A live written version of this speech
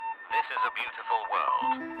This is a Beautiful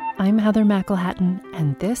World. I'm Heather McElhatton,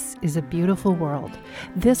 and this is A Beautiful World.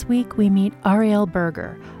 This week we meet Ariel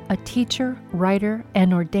Berger, a teacher, writer,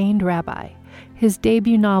 and ordained rabbi. His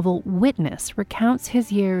debut novel, Witness, recounts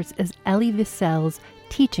his years as Elie Wiesel's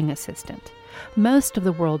teaching assistant. Most of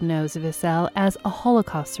the world knows Wiesel as a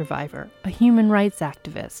Holocaust survivor, a human rights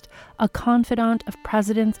activist, a confidant of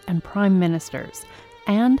presidents and prime ministers,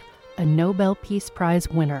 and a Nobel Peace Prize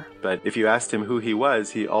winner. But if you asked him who he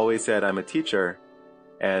was, he always said, I'm a teacher,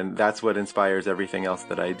 and that's what inspires everything else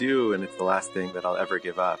that I do, and it's the last thing that I'll ever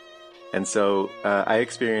give up. And so I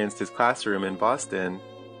experienced his classroom in Boston,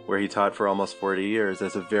 where he taught for almost 40 years,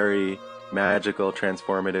 as a very magical,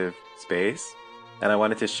 transformative space. And I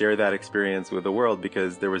wanted to share that experience with the world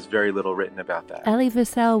because there was very little written about that. Elie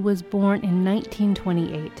Wiesel was born in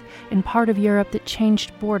 1928 in part of Europe that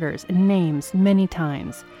changed borders and names many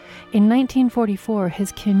times. In 1944,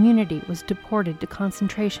 his community was deported to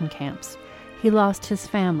concentration camps. He lost his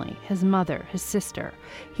family, his mother, his sister.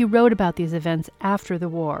 He wrote about these events after the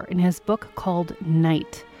war in his book called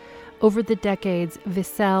Night. Over the decades,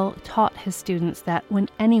 Wiesel taught his students that when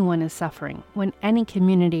anyone is suffering, when any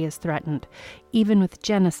community is threatened, even with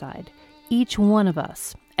genocide, each one of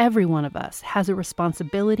us, every one of us, has a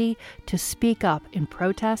responsibility to speak up in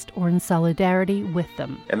protest or in solidarity with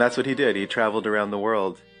them. And that's what he did. He traveled around the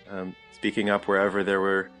world, speaking up wherever there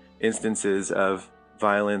were instances of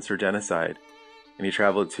violence or genocide. And he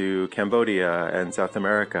traveled to Cambodia and South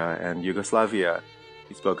America and Yugoslavia.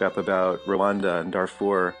 He spoke up about Rwanda and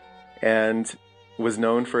Darfur, and was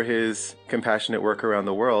known for his compassionate work around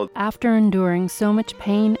the world. After enduring so much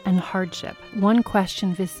pain and hardship, one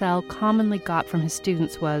question Wiesel commonly got from his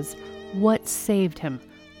students was, what saved him?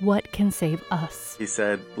 What can save us? He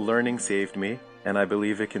said, learning saved me, and I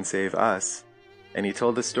believe it can save us. And he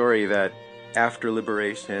told the story that after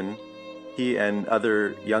liberation, he and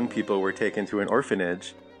other young people were taken to an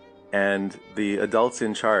orphanage, and the adults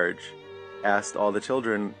in charge asked all the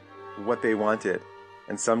children what they wanted.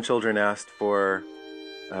 And some children asked for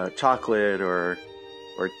chocolate or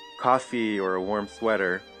coffee or a warm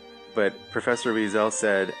sweater. But Professor Wiesel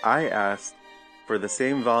said, I asked for the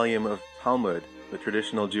same volume of Talmud, the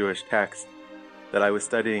traditional Jewish text, that I was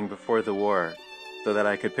studying before the war, so that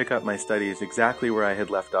I could pick up my studies exactly where I had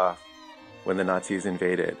left off when the Nazis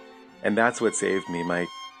invaded. And that's what saved me, my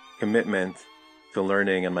commitment to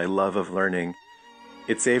learning and my love of learning.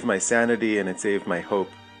 It saved my sanity and it saved my hope.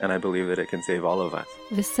 And I believe that it can save all of us.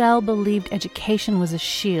 Wiesel believed education was a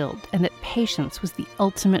shield and that patience was the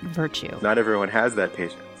ultimate virtue. Not everyone has that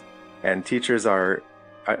patience. And teachers are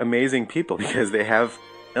amazing people because they have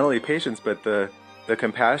not only patience, but the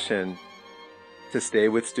compassion to stay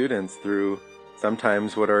with students through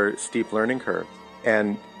sometimes what are steep learning curves.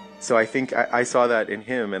 And so I think I saw that in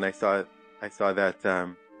him, and I saw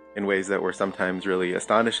that in ways that were sometimes really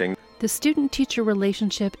astonishing. The student-teacher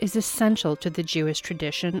relationship is essential to the Jewish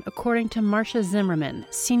tradition, according to Marcia Zimmerman,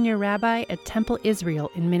 senior rabbi at Temple Israel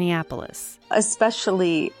in Minneapolis.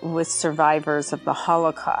 Especially with survivors of the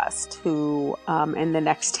Holocaust, who in the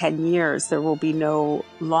next 10 years, there will be no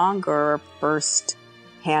longer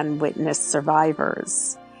first-hand witness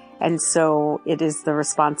survivors. And so it is the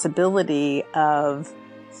responsibility of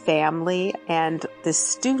family and the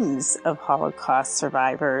students of Holocaust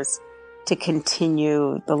survivors to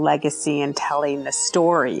continue the legacy and telling the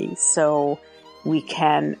story, so we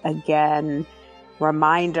can again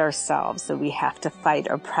remind ourselves that we have to fight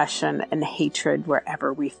oppression and hatred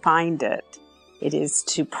wherever we find it. It is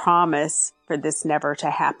to promise for this never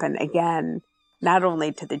to happen again, not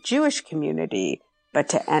only to the Jewish community, but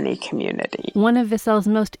to any community. One of Wiesel's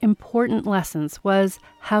most important lessons was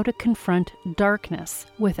how to confront darkness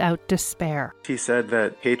without despair. He said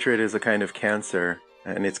that hatred is a kind of cancer,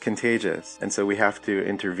 and it's contagious, and so we have to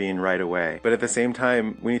intervene right away. But at the same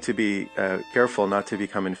time, we need to be careful not to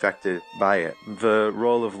become infected by it. The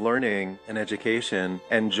role of learning and education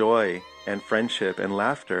and joy and friendship and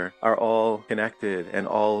laughter are all connected and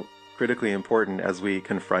all critically important as we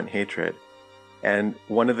confront hatred. And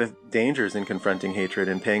one of the dangers in confronting hatred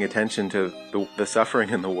and paying attention to the suffering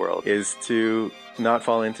in the world is to not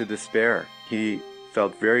fall into despair. He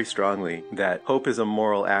felt very strongly that hope is a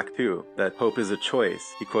moral act too, that hope is a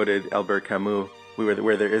choice. He quoted Albert Camus,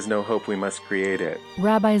 where there is no hope, we must create it.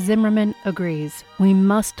 Rabbi Zimmerman agrees. We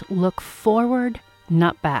must look forward,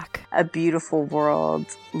 not back. A Beautiful World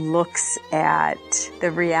looks at the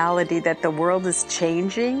reality that the world is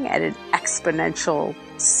changing at an exponential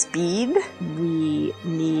speed. We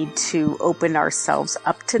need to open ourselves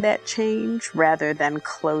up to that change rather than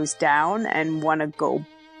close down and want to go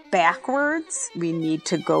backwards. We need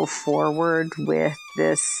to go forward with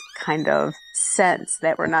this kind of sense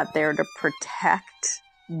that we're not there to protect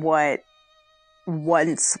what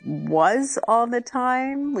once was all the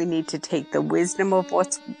time. We need to take the wisdom of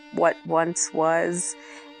what once was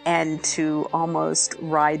and to almost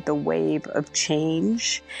ride the wave of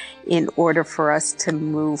change in order for us to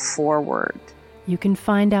move forward. You can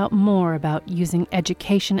find out more about using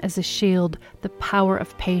education as a shield, the power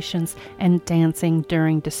of patience, and dancing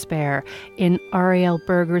during despair in Ariel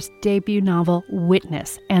Berger's debut novel,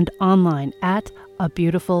 Witness, and online at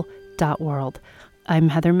abeautiful.world. I'm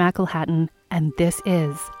Heather McElhatton, and this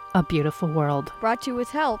is A Beautiful World. Brought to you with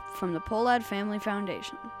help from the Pohlad Family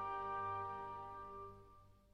Foundation.